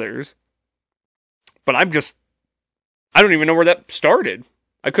several others, but I don't even know where that started.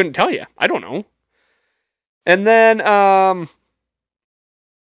 I couldn't tell you. I don't know. And then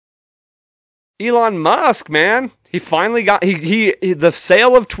Elon Musk, man, he finally got the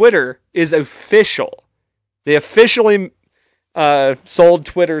sale of Twitter is official. They officially sold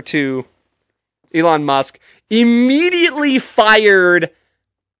Twitter to Elon Musk. Immediately fired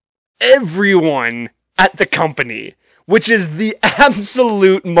everyone at the company, which is the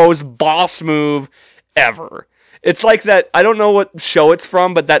absolute most boss move ever. It's like that, I don't know what show it's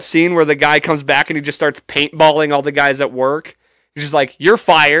from, but that scene where the guy comes back and he just starts paintballing all the guys at work. He's just like, you're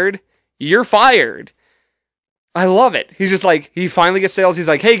fired. You're fired. I love it. He's just like, he finally gets sales. He's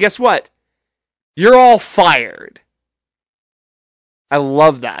like, hey, guess what? You're all fired. I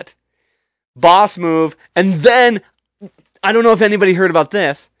love that. Boss move. And then, I don't know if anybody heard about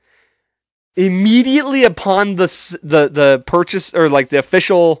this. Immediately upon the purchase, or like the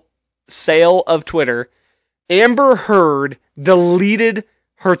official sale of Twitter, Amber Heard deleted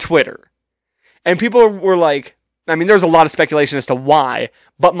her Twitter. And people were like, I mean, there's a lot of speculation as to why,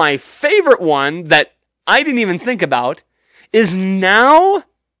 but my favorite one that I didn't even think about is now,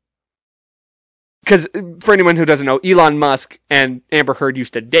 because for anyone who doesn't know, Elon Musk and Amber Heard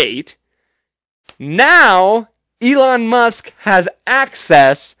used to date. Now, Elon Musk has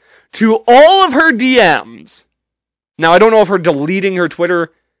access to all of her DMs. Now, I don't know if her deleting her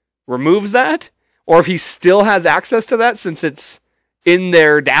Twitter removes that, or if he still has access to that since it's in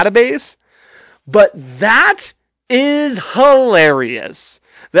their database. But that is hilarious.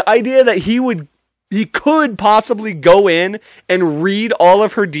 The idea that he could possibly go in and read all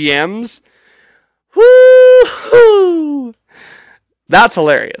of her DMs. Woo-hoo! That's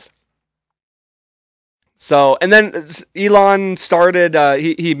hilarious. So, and then Elon started,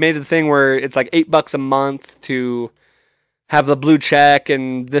 he made the thing where it's like $8 a month to have the blue check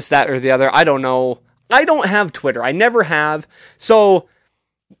and this, that, or the other. I don't know. I don't have Twitter. I never have. So,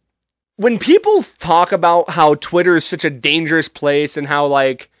 when people talk about how Twitter is such a dangerous place and how,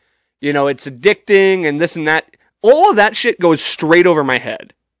 like, you know, it's addicting and this and that, all of that shit goes straight over my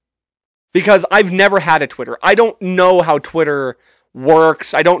head. Because I've never had a Twitter. I don't know how Twitter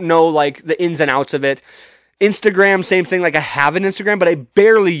works. I don't know, like, the ins and outs of it. Instagram, same thing. Like, I have an Instagram, but I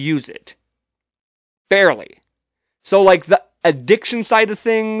barely use it. Barely. So, like, the addiction side of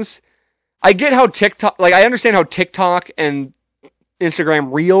things, I get how TikTok, like, I understand how TikTok and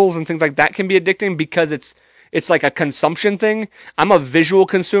Instagram Reels and things like that can be addicting because it's like a consumption thing. I'm a visual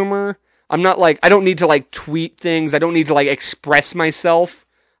consumer. I'm not like, I don't need to, like, tweet things. I don't need to, like, express myself.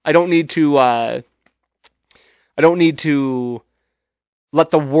 I don't need to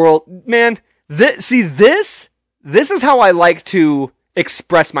let the world, man, this is how I like to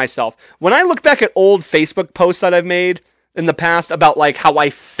express myself. When I look back at old Facebook posts that I've made in the past about, like, how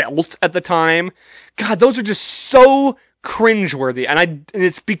I felt at the time, God, those are just so cringeworthy. And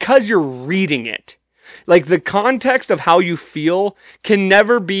it's because you're reading it. Like, the context of how you feel can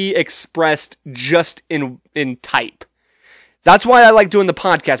never be expressed just in type. That's why I like doing the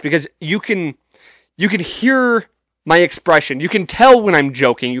podcast, because you can hear my expression. You can tell when I'm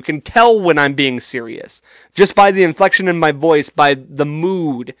joking. You can tell when I'm being serious. Just by the inflection in my voice, by the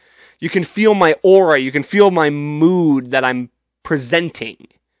mood. You can feel my aura. You can feel my mood that I'm presenting.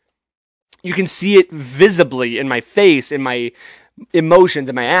 You can see it visibly in my face, in my emotions,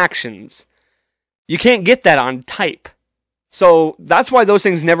 in my actions. You can't get that on type. So that's why those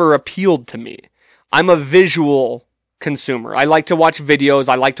things never appealed to me. I'm a visual consumer. I like to watch videos.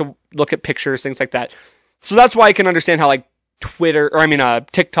 I like to look at pictures, things like that. So that's why I can understand how, like,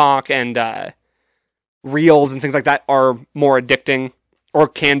 TikTok and Reels and things like that are more addicting, or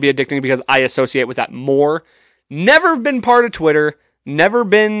can be addicting, because I associate with that more. Never been part of Twitter. Never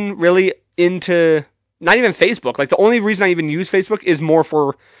been really into, not even Facebook. Like, the only reason I even use Facebook is more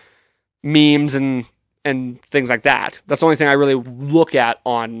for memes and things like that. That's the only thing I really look at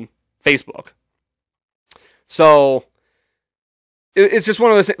on Facebook. So it's just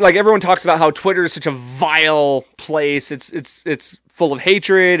one of those things, like, everyone talks about how Twitter is such a vile place. It's full of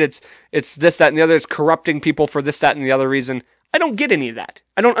hatred. It's this, that, and the other. It's corrupting people for this, that, and the other reason. I don't get any of that.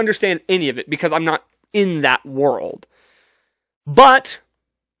 I don't understand any of it because I'm not in that world. But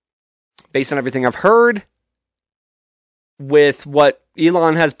based on everything I've heard, with what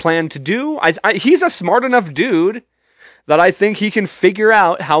Elon has planned to do, he's a smart enough dude that I think he can figure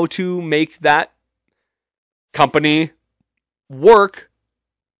out how to make that company work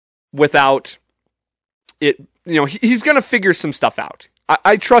without it. You know, he's going to figure some stuff out.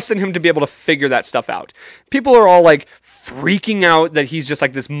 I trust in him to be able to figure that stuff out. People are all, like, freaking out that he's just,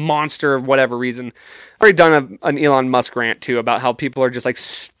 like, this monster of whatever reason. I've already done an Elon Musk rant, too, about how people are just, like,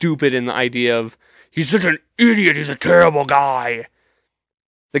 stupid in the idea of, he's such an idiot, he's a terrible guy.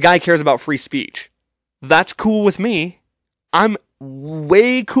 The guy cares about free speech. That's cool with me. I'm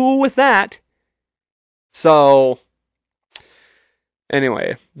way cool with that. So,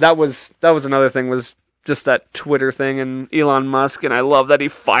 anyway, that was another thing, was just that Twitter thing and Elon Musk, and I love that he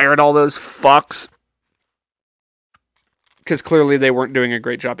fired all those fucks. Because clearly they weren't doing a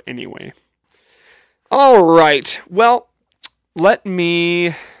great job anyway. Alright, well, I'll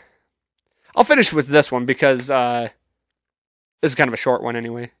finish with this one because this is kind of a short one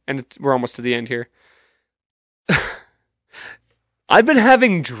anyway, and we're almost to the end here. I've been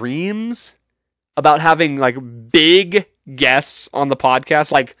having dreams about having, like, big guests on the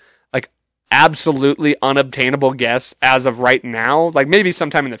podcast, like absolutely unobtainable guests as of right now. Like, maybe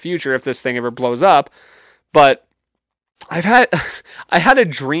sometime in the future if this thing ever blows up. But I had a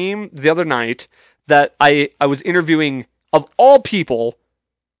dream the other night that I was interviewing, of all people,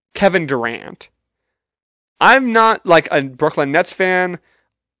 Kevin Durant. I'm not, like, a Brooklyn Nets fan.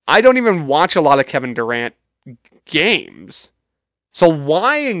 I don't even watch a lot of Kevin Durant games. So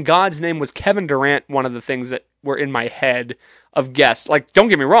why in God's name was Kevin Durant one of the things that were in my head of guests? Like, don't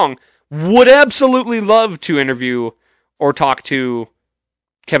get me wrong, would absolutely love to interview or talk to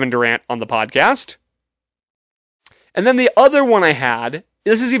Kevin Durant on the podcast. And then the other one I had,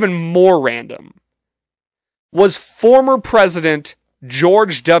 this is even more random, was former President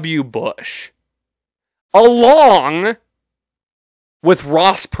George W. Bush, along with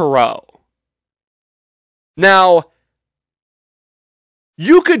Ross Perot. Now,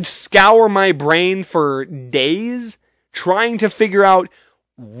 you could scour my brain for days trying to figure out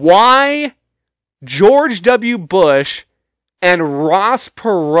why George W. Bush and Ross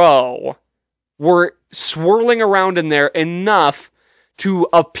Perot were swirling around in there enough to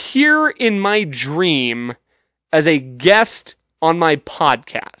appear in my dream as a guest on my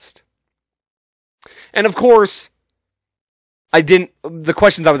podcast. And of course, the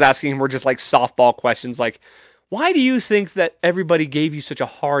questions I was asking him were just like softball questions, like, why do you think that everybody gave you such a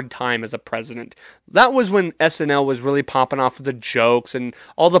hard time as a president? That was when SNL was really popping off with the jokes and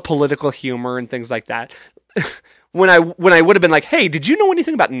all the political humor and things like that. When I would have been like, hey, did you know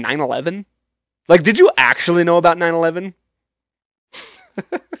anything about 9/11? Like, did you actually know about 9/11?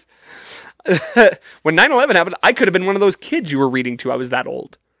 When 9/11 happened, I could have been one of those kids you were reading to. I was that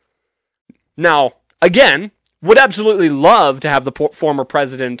old. Now, again, would absolutely love to have the former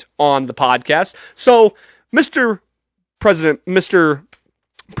president on the podcast. So, former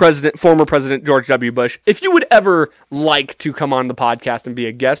President George W. Bush, if you would ever like to come on the podcast and be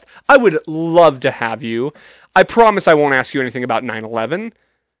a guest, I would love to have you. I promise I won't ask you anything about 9/11.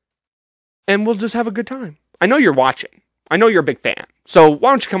 And we'll just have a good time. I know you're watching. I know you're a big fan. So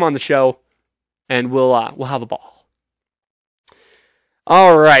why don't you come on the show and we'll have a ball.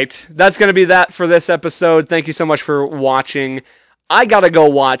 All right. That's going to be that for this episode. Thank you so much for watching. I got to go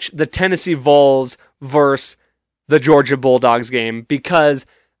watch the Tennessee Vols versus the Georgia Bulldogs game because,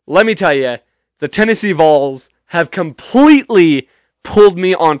 let me tell you, the Tennessee Vols have completely pulled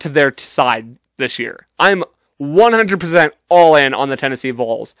me onto their side this year. I'm 100% all in on the Tennessee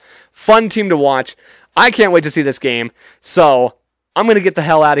Vols. Fun team to watch. I can't wait to see this game. So I'm going to get the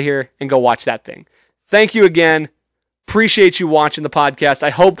hell out of here and go watch that thing. Thank you again. Appreciate you watching the podcast. I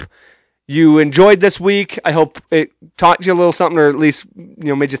hope you enjoyed this week. I hope it taught you a little something, or at least,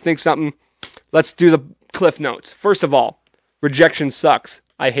 made you think something. Let's do the cliff notes. First of all, rejection sucks.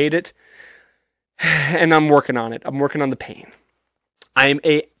 I hate it. And I'm working on it. I'm working on the pain. I'm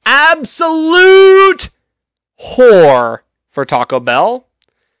a absolute whore for Taco Bell.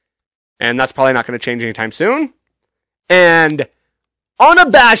 And that's probably not going to change anytime soon. And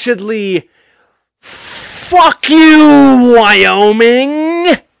unabashedly, fuck you,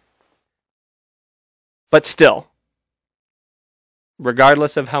 Wyoming! But still,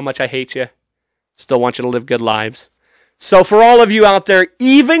 regardless of how much I hate you, still want you to live good lives. So for all of you out there,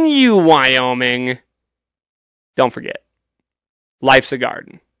 even you, Wyoming, don't forget, life's a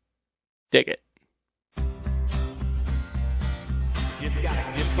garden. Dig it. You've gotta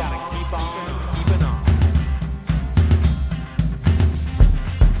keep on keeping on.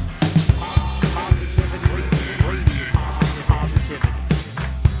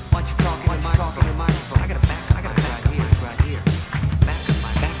 Why you talking to the microphone? I got a back right here. Back of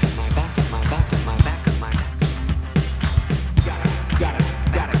my.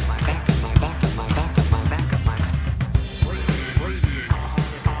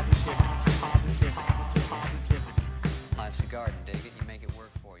 Life's a garden, dig it, you make it work.